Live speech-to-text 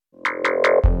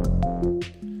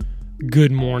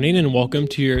Good morning and welcome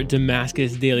to your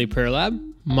Damascus Daily Prayer Lab.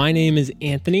 My name is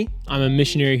Anthony. I'm a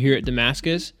missionary here at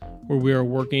Damascus, where we are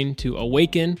working to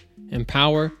awaken,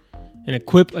 empower, and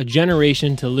equip a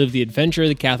generation to live the adventure of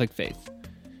the Catholic faith.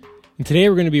 And today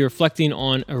we're going to be reflecting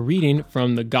on a reading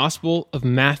from the Gospel of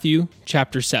Matthew,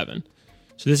 chapter 7.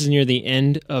 So this is near the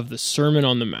end of the Sermon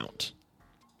on the Mount.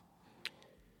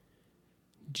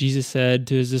 Jesus said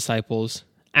to his disciples,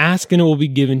 "Ask and it will be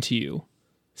given to you.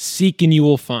 Seek and you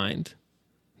will find.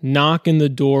 Knock and the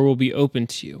door will be opened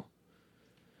to you.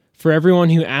 For everyone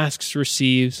who asks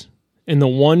receives, and the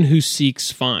one who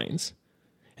seeks finds.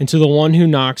 And to the one who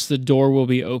knocks the door will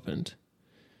be opened.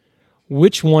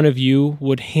 Which one of you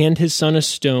would hand his son a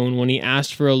stone when he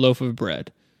asked for a loaf of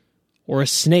bread, or a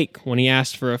snake when he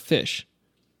asked for a fish?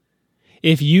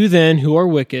 If you then, who are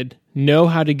wicked, know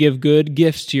how to give good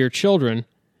gifts to your children,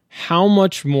 how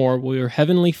much more will your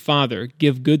heavenly Father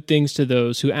give good things to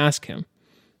those who ask him?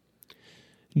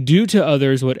 Do to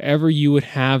others whatever you would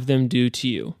have them do to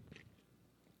you.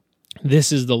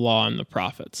 This is the law and the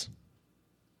prophets."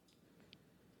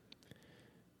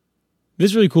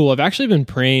 This is really cool. I've actually been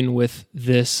praying with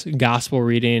this gospel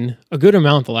reading a good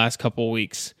amount the last couple of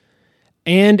weeks.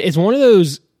 And it's one of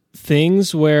those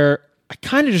things where I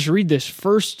kind of just read this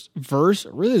first verse,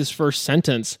 really this first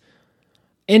sentence,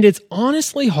 and it's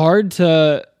honestly hard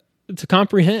to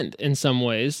comprehend in some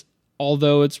ways,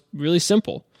 although it's really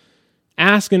simple.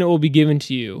 Ask and it will be given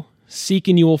to you. Seek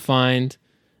and you will find.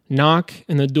 Knock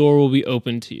and the door will be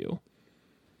opened to you.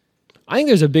 I think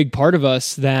there's a big part of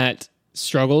us that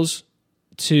struggles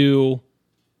to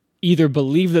either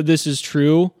believe that this is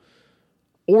true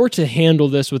or to handle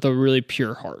this with a really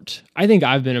pure heart. I think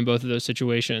I've been in both of those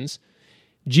situations.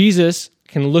 Jesus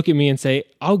can look at me and say,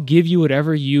 "I'll give you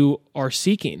whatever you are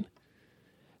seeking."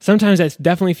 Sometimes that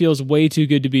definitely feels way too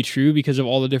good to be true because of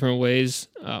all the different ways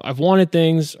I've wanted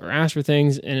things or asked for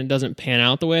things and it doesn't pan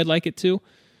out the way I'd like it to.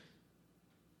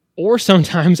 Or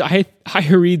sometimes I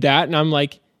read that and I'm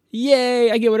like,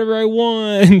 yay, I get whatever I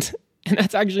want. And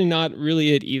that's actually not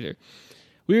really it either.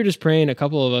 We were just praying, a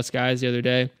couple of us guys, the other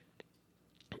day,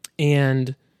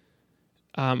 and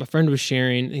a friend was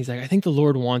sharing, he's like, I think the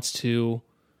Lord wants to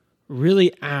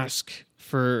really ask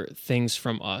for things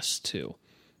from us too.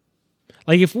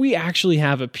 Like if we actually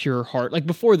have a pure heart, like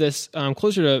before this,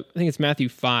 closer to, I think it's Matthew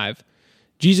 5,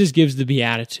 Jesus gives the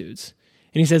Beatitudes.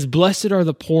 And he says, "Blessed are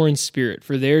the poor in spirit,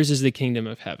 for theirs is the kingdom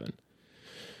of heaven."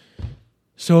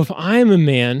 So if I am a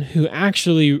man who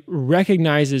actually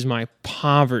recognizes my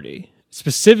poverty,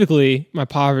 specifically my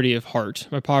poverty of heart,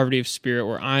 my poverty of spirit,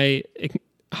 where I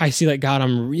see like, God,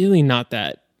 I'm really not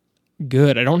that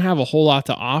good. I don't have a whole lot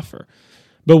to offer.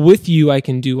 But with you, I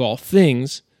can do all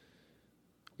things.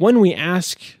 When we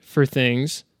ask for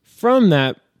things from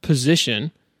that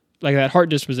position, like that heart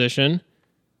disposition,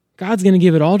 God's going to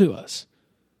give it all to us.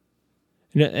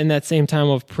 In that same time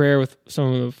of prayer with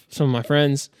some of my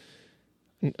friends,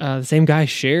 the same guy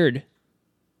shared.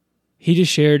 He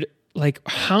just shared, like,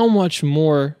 how much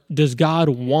more does God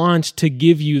want to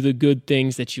give you the good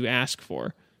things that you ask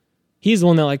for? He's the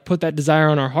one that like put that desire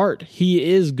on our heart. He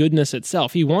is goodness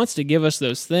itself. He wants to give us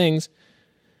those things.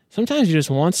 Sometimes he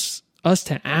just wants us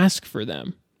to ask for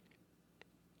them.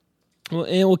 Well,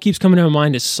 and what keeps coming to my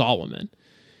mind is Solomon.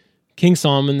 King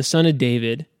Solomon, the son of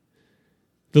David.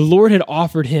 The Lord had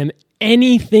offered him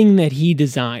anything that he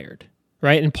desired,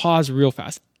 right? And pause real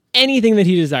fast. Anything that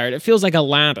he desired. It feels like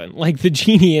Aladdin, like the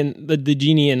genie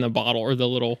in the bottle or the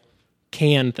little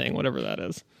can thing, whatever that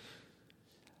is.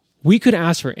 We could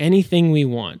ask for anything we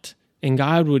want, and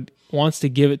God wants to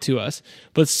give it to us.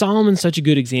 But Solomon's such a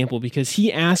good example because he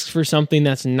asks for something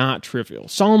that's not trivial.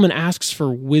 Solomon asks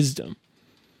for wisdom.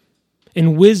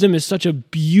 And wisdom is such a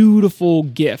beautiful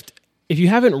gift. If you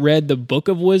haven't read the book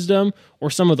of wisdom or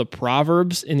some of the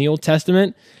Proverbs in the Old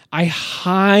Testament, I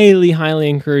highly, highly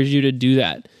encourage you to do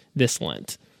that this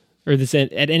Lent or this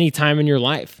at any time in your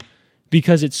life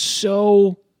because it's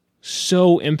so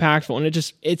impactful,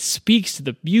 and it speaks to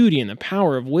the beauty and the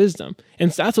power of wisdom.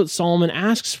 And that's what Solomon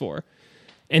asks for.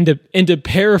 And to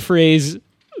paraphrase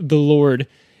the Lord,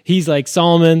 he's like,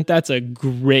 Solomon, that's a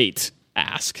great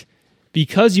ask.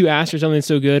 Because you asked for something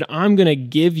so good, I'm going to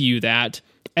give you that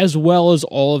as well as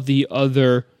all of the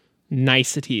other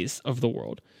niceties of the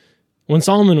world. When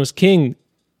Solomon was king,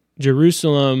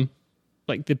 Jerusalem,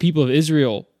 like the people of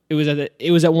Israel, it was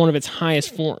at one of its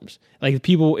highest forms. Like the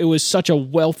people, it was such a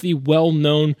wealthy,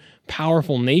 well-known,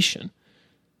 powerful nation.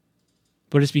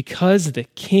 But it's because the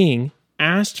king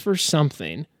asked for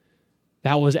something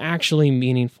that was actually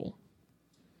meaningful.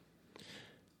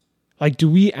 Like, do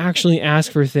we actually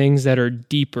ask for things that are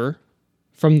deeper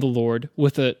from the Lord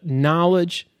with a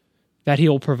knowledge that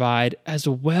He'll provide, as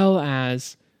well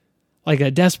as like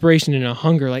a desperation and a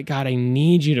hunger, like, God, I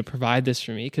need you to provide this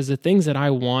for me, because the things that I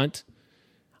want,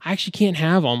 I actually can't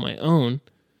have on my own.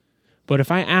 But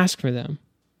if I ask for them,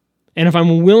 and if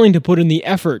I'm willing to put in the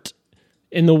effort,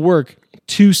 in the work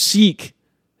to seek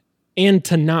and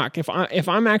to knock, if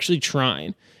I'm actually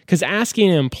trying, because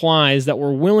asking implies that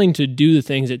we're willing to do the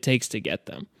things it takes to get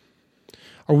them.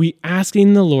 Are we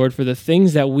asking the Lord for the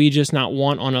things that we just not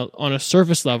want on a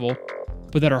surface level,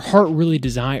 but that our heart really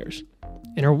desires?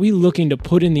 And are we looking to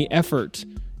put in the effort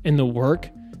and the work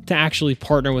to actually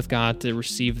partner with God to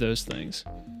receive those things?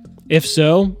 If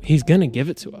so, He's going to give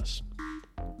it to us.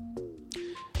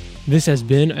 This has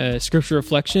been a scripture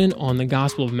reflection on the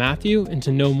Gospel of Matthew, and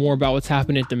to know more about what's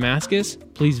happened at Damascus,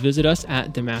 please visit us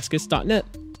at damascus.net.